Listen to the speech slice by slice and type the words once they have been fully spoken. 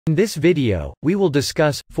In this video, we will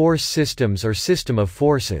discuss force systems or system of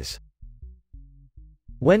forces.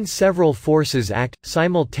 When several forces act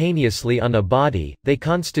simultaneously on a body, they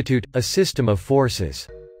constitute a system of forces.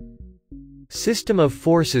 System of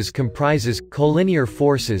forces comprises collinear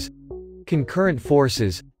forces, concurrent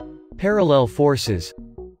forces, parallel forces,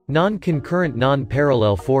 non-concurrent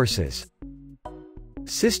non-parallel forces.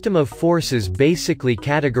 System of forces basically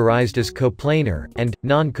categorized as coplanar and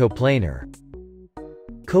non-coplanar.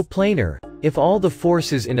 Coplanar: if all the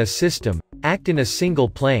forces in a system act in a single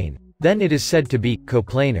plane, then it is said to be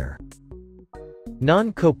coplanar.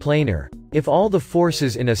 Non-coplanar: if all the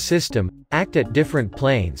forces in a system act at different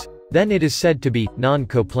planes, then it is said to be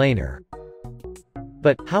non-coplanar.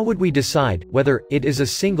 But how would we decide whether it is a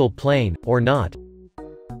single plane or not?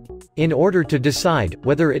 In order to decide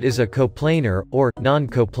whether it is a coplanar or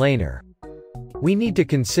non-coplanar, we need to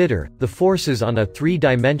consider the forces on a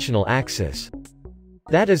three-dimensional axis.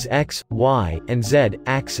 That is x, y, and z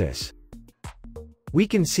axis. We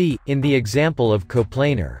can see, in the example of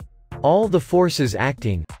coplanar, all the forces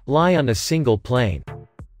acting lie on a single plane.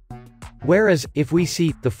 Whereas, if we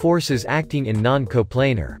see the forces acting in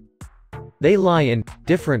non-coplanar, they lie in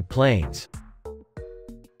different planes.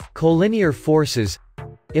 Collinear forces: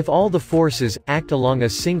 if all the forces act along a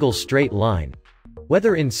single straight line,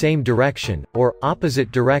 whether in same direction or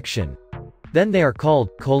opposite direction, then they are called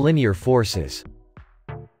collinear forces.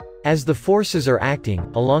 As the forces are acting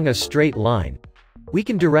along a straight line, we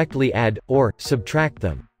can directly add or subtract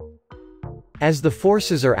them. As the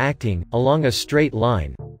forces are acting along a straight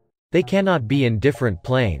line, they cannot be in different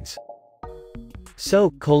planes.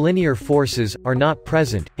 So, collinear forces are not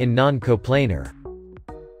present in non-coplanar.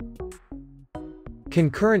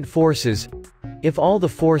 Concurrent forces: if all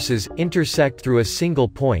the forces intersect through a single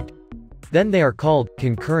point, then they are called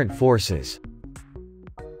concurrent forces.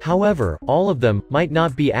 However, all of them might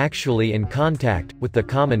not be actually in contact with the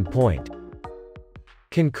common point.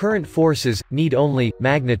 Concurrent forces need only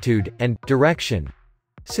magnitude and direction,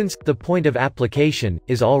 since the point of application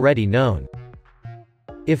is already known.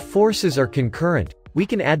 If forces are concurrent, we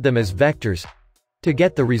can add them as vectors to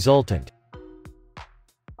get the resultant.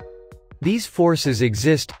 These forces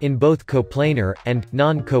exist in both coplanar and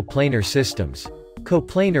non-coplanar systems.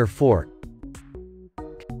 Coplanar fork,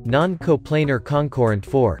 non-coplanar concurrent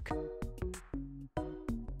fork.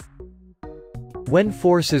 When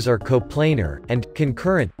forces are coplanar and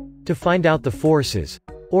concurrent, to find out the forces,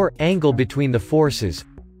 or angle between the forces,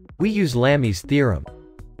 we use lamis' theorem.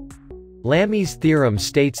 Lamis' theorem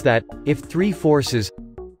states that, if three forces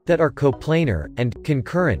that are coplanar and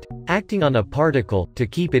concurrent, acting on a particle to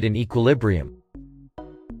keep it in equilibrium,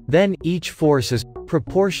 then each force is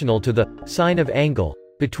proportional to the sine of angle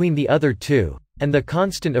between the other two, and the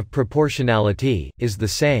constant of proportionality is the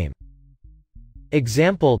same.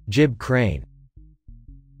 Example: jib crane.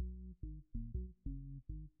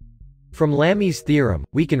 From lamis' theorem,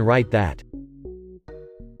 we can write that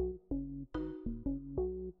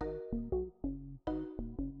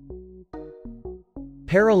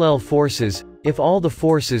parallel forces: if all the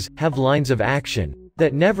forces have lines of action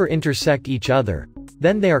that never intersect each other,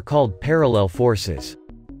 then they are called parallel forces.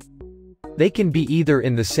 They can be either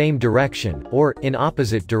in the same direction or in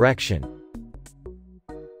opposite direction.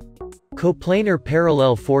 Coplanar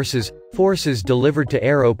parallel forces: forces delivered to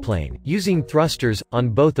aeroplane using thrusters on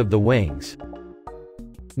both of the wings.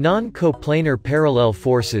 Non-coplanar parallel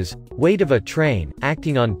forces: weight of a train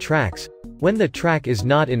acting on tracks when the track is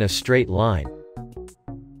not in a straight line.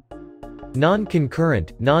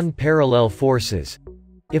 Non-concurrent non-parallel forces: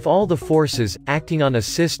 if all the forces acting on a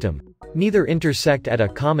system neither intersect at a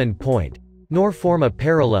common point nor form a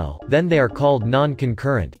parallel, then they are called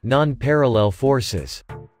non-concurrent non-parallel forces.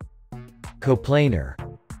 Coplanar.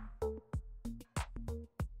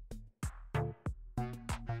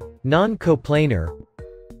 Non-coplanar.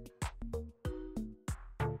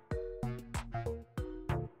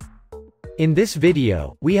 In this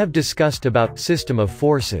video, we have discussed about system of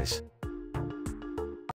forces.